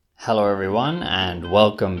Hello everyone and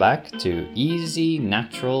welcome back to Easy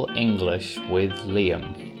Natural English with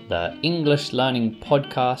Liam, the English learning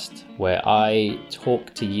podcast where I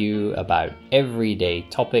talk to you about everyday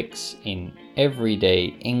topics in everyday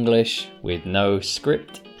English with no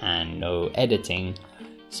script and no editing,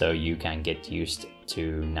 so you can get used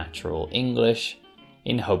to natural English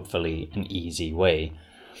in hopefully an easy way.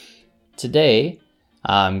 Today,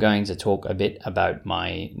 I'm going to talk a bit about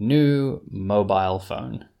my new mobile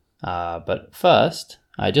phone. But first,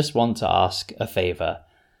 I just want to ask a favor.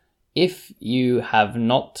 If you have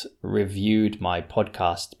not reviewed my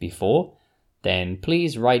podcast before, then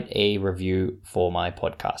please write a review for my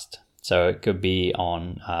podcast. So it could be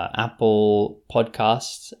on Apple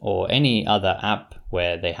Podcasts or any other app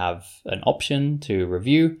where they have an option to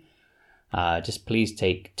review. Just please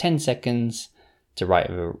take 10 seconds to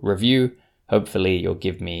write a review. Hopefully you'll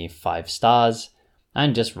give me 5 stars.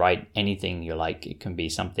 And just write anything you like. It can be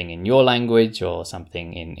something in your language or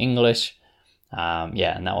something in English. And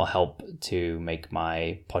that will help to make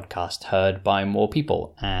my podcast heard by more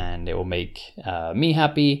people. And it will make me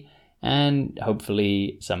happy. And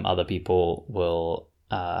hopefully some other people will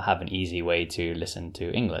have an easy way to listen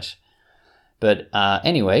to English. But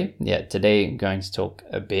anyway, today I'm going to talk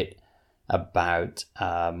a bit about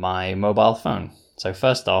my mobile phone. So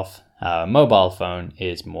first off, mobile phone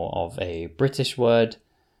is more of a British word.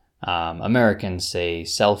 Americans say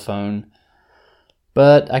cell phone.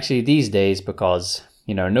 But actually these days, because,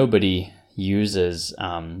 nobody uses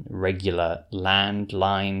regular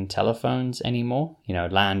landline telephones anymore.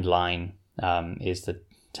 Landline is the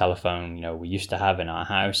telephone, we used to have in our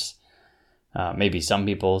house. Maybe some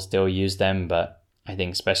people still use them, but I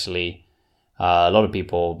think especially a lot of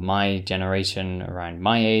people my generation, around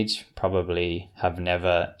my age, probably have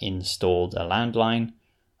never installed a landline.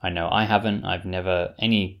 I know I haven't. I've never,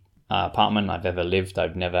 any apartment I've ever lived,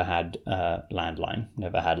 I've never had a landline.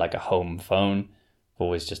 Never had like a home phone. I've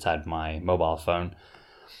always just had my mobile phone.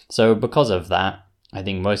 So because of that, I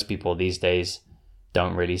think most people these days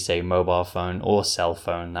don't really say mobile phone or cell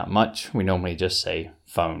phone that much. We normally just say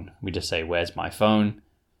phone. We just say, where's my phone?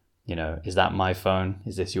 Is that my phone?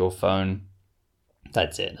 Is this your phone?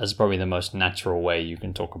 That's it. That's probably the most natural way you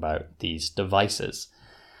can talk about these devices.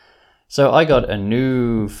 So I got a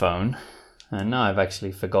new phone, and now I've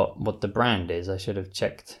actually forgot what the brand is. I should have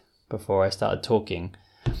checked before I started talking.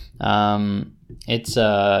 It's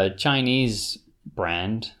a Chinese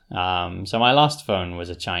brand. So my last phone was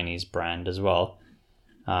a Chinese brand as well,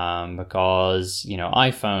 because,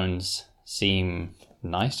 iPhones seem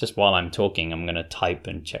nice. Just while I'm talking, I'm going to type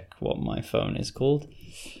and check what my phone is called.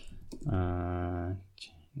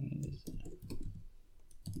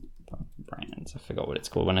 Brands. I forgot what it's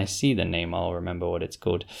called. When I see the name, I'll remember what it's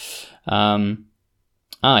called. Xiaomi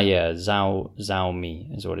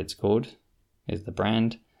is what it's called. Is the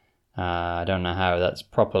brand. I don't know how that's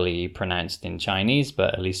properly pronounced in Chinese,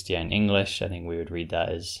 but at least in English, I think we would read that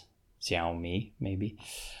as Xiaomi, maybe.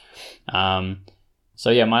 My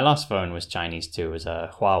last phone was Chinese too. It was a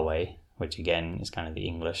Huawei, which again is kind of the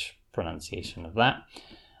English pronunciation of that.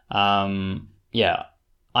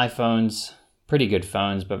 iPhones, pretty good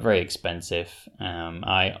phones, but very expensive.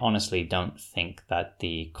 I honestly don't think that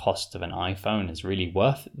the cost of an iPhone is really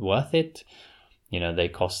worth it. They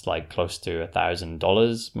cost like close to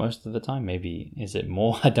 $1,000 most of the time. Maybe is it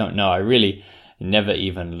more? I don't know. I really never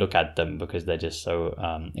even look at them because they're just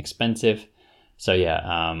so expensive. So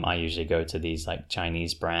I usually go to these like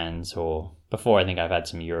Chinese brands, or before I think I've had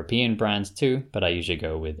some European brands too, but I usually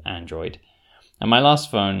go with Android. And my last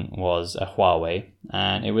phone was a Huawei,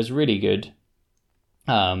 and it was really good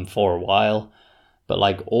for a while. But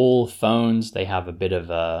like all phones, they have a bit of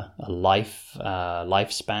a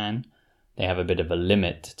lifespan. They have a bit of a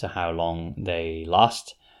limit to how long they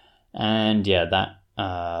last. And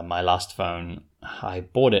my last phone, I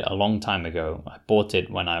bought it a long time ago. I bought it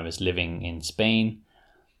when I was living in Spain,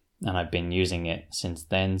 and I've been using it since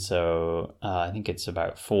then. So I think it's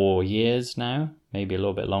about 4 years now, maybe a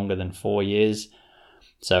little bit longer than 4 years.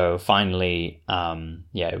 So finally,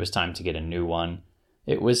 it was time to get a new one.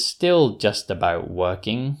 It was still just about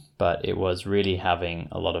working, but it was really having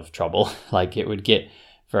a lot of trouble. Like it would get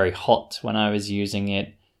very hot when I was using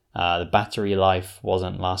it. The battery life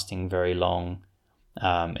wasn't lasting very long.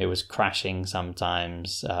 It was crashing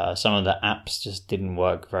sometimes. Some of the apps just didn't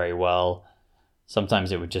work very well.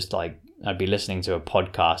 Sometimes it would just I'd be listening to a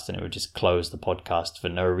podcast and it would just close the podcast for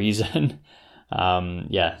no reason. So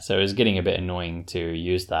it was getting a bit annoying to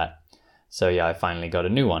use that. So I finally got a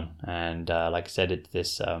new one. And like I said, it's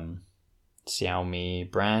this Xiaomi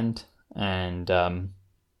brand. And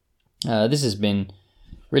this has been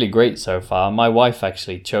really great so far. My wife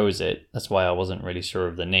actually chose it. That's why I wasn't really sure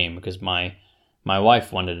of the name, because my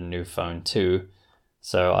wife wanted a new phone too.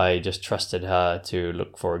 So I just trusted her to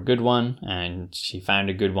look for a good one, and she found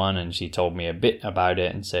a good one, and she told me a bit about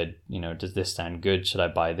it and said, does this sound good? Should I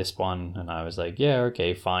buy this one? And I was like, yeah,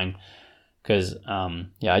 okay, fine. Because,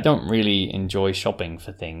 I don't really enjoy shopping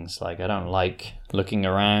for things. Like, I don't like looking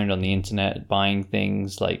around on the internet, buying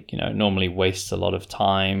things. Like, it normally wastes a lot of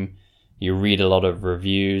time. You read a lot of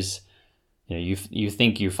reviews. You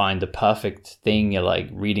think you find the perfect thing. You're like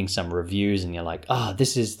reading some reviews and you're like,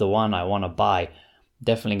 this is the one I want to buy.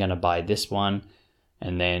 Definitely going to buy this one.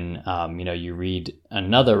 And then, you read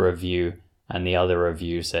another review and the other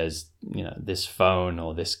review says, this phone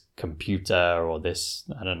or this computer or this,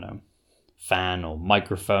 I don't know, fan or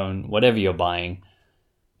microphone, whatever you're buying,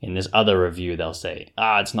 in this other review, they'll say,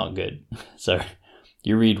 it's not good. So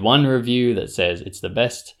you read one review that says it's the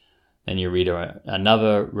best. Then you read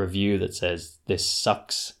another review that says this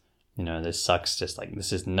sucks. This sucks, just like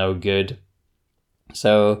this is no good.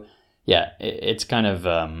 So yeah, it's kind of,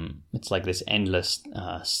 it's like this endless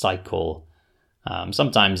cycle.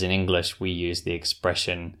 Sometimes in English, we use the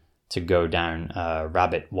expression to go down a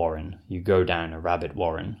rabbit warren. You go down a rabbit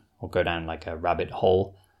warren or go down like a rabbit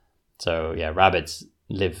hole. So yeah, rabbits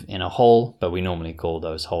live in a hole, but we normally call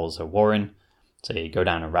those holes a warren. So you go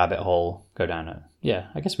down a rabbit hole,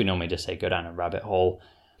 I guess we normally just say go down a rabbit hole.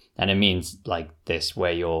 And it means like this,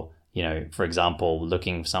 where you're, for example,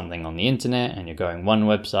 looking for something on the internet and you're going one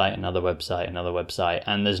website, another website,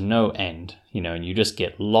 and there's no end, and you just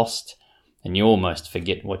get lost and you almost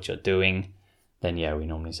forget what you're doing. Then yeah, we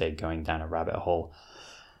normally say going down a rabbit hole.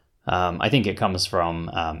 I think it comes from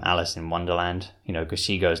Alice in Wonderland, because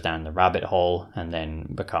she goes down the rabbit hole and then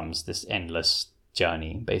becomes this endless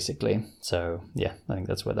journey, basically. So yeah, I think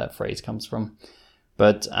that's where that phrase comes from.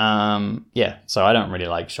 But so I don't really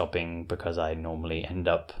like shopping because I normally end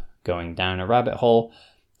up going down a rabbit hole.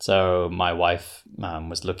 So my wife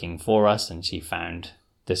was looking for us and she found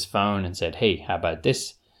this phone and said, hey, how about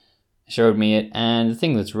this? Showed me it. And the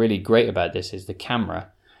thing that's really great about this is the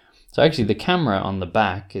camera. So actually the camera on the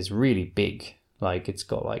back is really big. Like it's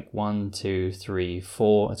got like 1, 2, 3,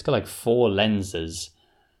 4. It's got like 4 lenses.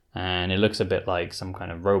 And it looks a bit like some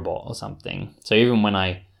kind of robot or something. So even when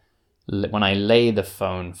I lay the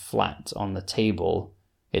phone flat on the table,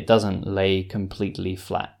 it doesn't lay completely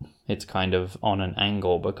flat. It's kind of on an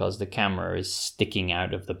angle because the camera is sticking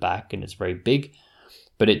out of the back and it's very big.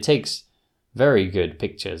 But it takes very good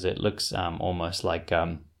pictures. It looks almost like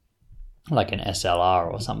an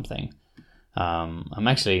SLR or something. I'm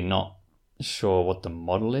actually not sure what the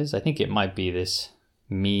model is. I think it might be this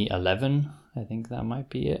Mi 11. I think that might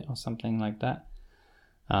be it or something like that.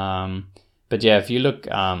 But yeah, if you look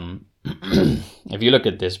at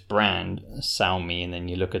this brand, Xiaomi, and then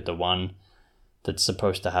you look at the one that's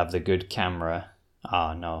supposed to have the good camera.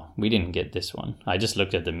 No, we didn't get this one. I just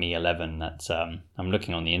looked at the Mi 11. That's I'm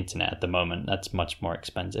looking on the internet at the moment. That's much more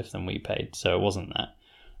expensive than we paid. So it wasn't that.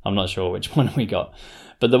 I'm not sure which one we got.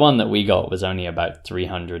 But the one that we got was only about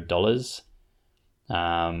 $300.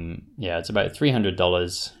 It's about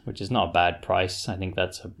 $300, which is not a bad price. I think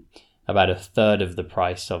that's about a third of the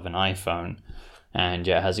price of an iPhone. And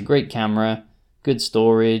yeah, it has a great camera, good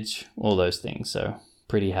storage, all those things. So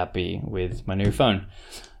pretty happy with my new phone.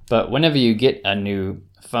 But whenever you get a new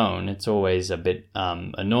phone, it's always a bit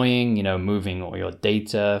annoying, moving all your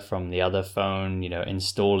data from the other phone,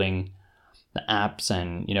 installing the apps,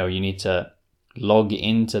 and, you need to log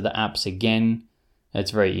into the apps again.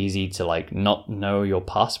 It's very easy to not know your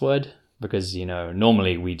password because,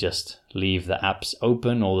 normally we just leave the apps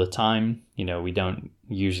open all the time. We don't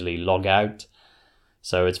usually log out.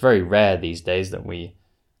 So it's very rare these days that we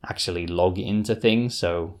actually log into things.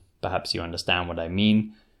 So perhaps you understand what I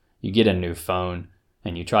mean. You get a new phone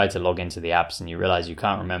and you try to log into the apps and you realize you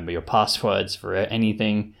can't remember your passwords for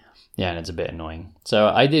anything. Yeah, and it's a bit annoying. So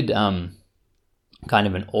I did kind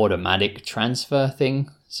of an automatic transfer thing.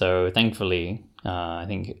 So thankfully, I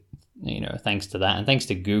think, thanks to that and thanks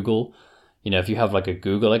to Google, if you have like a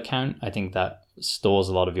Google account, I think that stores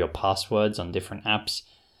a lot of your passwords on different apps.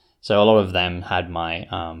 So a lot of them had my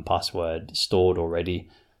password stored already,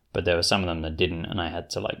 but there were some of them that didn't, and I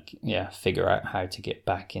had to figure out how to get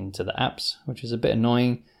back into the apps, which is a bit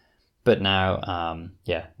annoying. But now,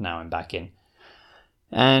 now I'm back in.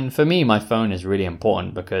 And for me, my phone is really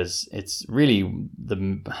important because it's really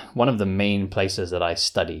one of the main places that I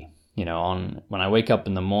study. When I wake up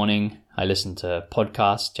in the morning, I listen to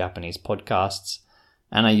podcasts, Japanese podcasts,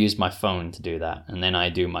 and I use my phone to do that. And then I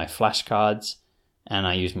do my flashcards, and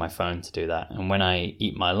I use my phone to do that. And when I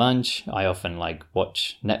eat my lunch, I often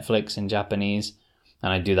watch Netflix in Japanese.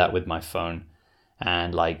 And I do that with my phone.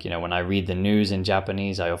 And like, when I read the news in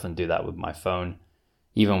Japanese, I often do that with my phone.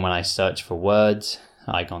 Even when I search for words,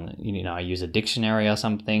 like I use a dictionary or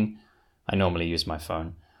something, I normally use my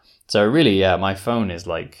phone. So really, yeah, my phone is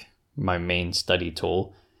like my main study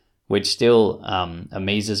tool, which still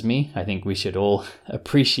amazes me. I think we should all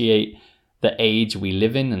appreciate the age we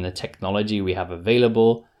live in and the technology we have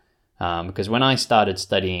available. Because when I started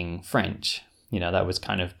studying French, that was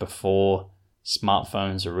kind of before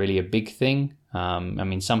smartphones were really a big thing.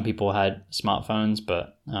 Some people had smartphones,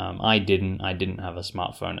 but I didn't. I didn't have a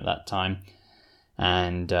smartphone at that time.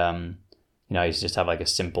 And, I used to just have like a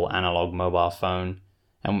simple analog mobile phone.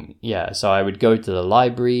 And yeah, so I would go to the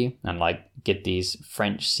library and like get these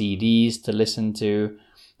French CDs to listen to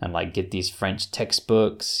and like get these French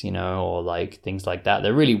textbooks, or like things like that.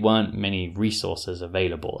 There really weren't many resources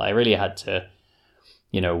available. I really had to,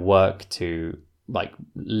 work to like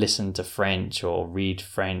listen to French or read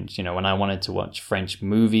French. When I wanted to watch French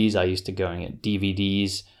movies, I used to go and get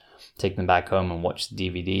DVDs, take them back home and watch the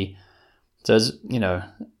DVD. So,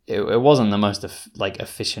 it wasn't the most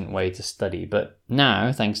efficient way to study. But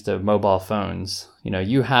now, thanks to mobile phones,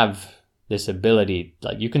 you have this ability,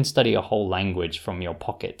 like you can study a whole language from your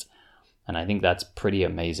pocket. And I think that's pretty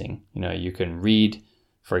amazing. You can read,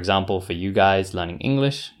 for example, for you guys learning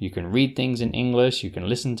English, you can read things in English, you can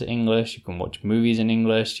listen to English, you can watch movies in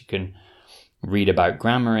English, you can read about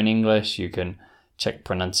grammar in English, you can check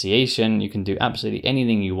pronunciation, you can do absolutely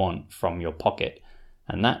anything you want from your pocket.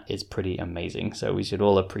 And that is pretty amazing. So we should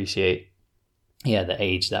all appreciate, the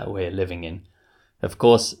age that we're living in. Of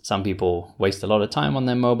course, some people waste a lot of time on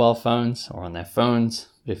their mobile phones or on their phones.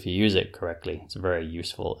 But if you use it correctly, it's a very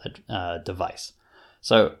useful device.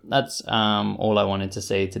 So that's all I wanted to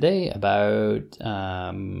say today about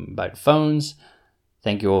phones.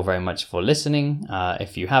 Thank you all very much for listening.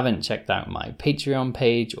 If you haven't checked out my Patreon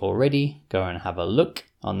page already, go and have a look.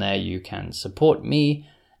 On there you can support me.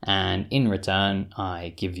 And in return,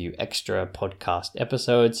 I give you extra podcast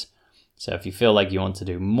episodes. So if you feel like you want to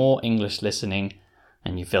do more English listening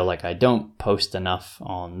and you feel like I don't post enough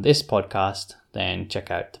on this podcast, then check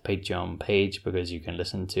out the Patreon page because you can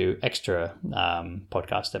listen to extra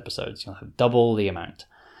podcast episodes. You'll have double the amount.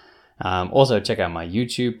 Also, check out my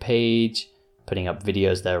YouTube page, putting up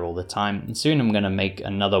videos there all the time. And soon I'm going to make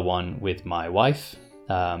another one with my wife.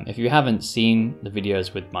 If you haven't seen the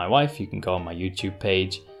videos with my wife, you can go on my YouTube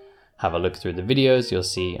page, have a look through the videos. You'll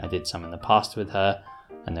see I did some in the past with her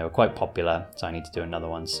and they were quite popular. So I need to do another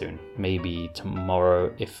one soon. Maybe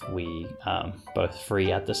tomorrow if we both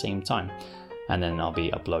free at the same time. And then I'll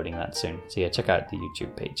be uploading that soon. So yeah, check out the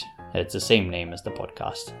YouTube page. It's the same name as the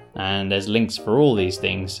podcast. And there's links for all these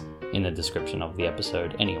things in the description of the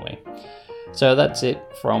episode anyway. So that's it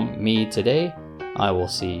from me today. I will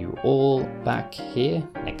see you all back here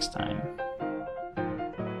next time.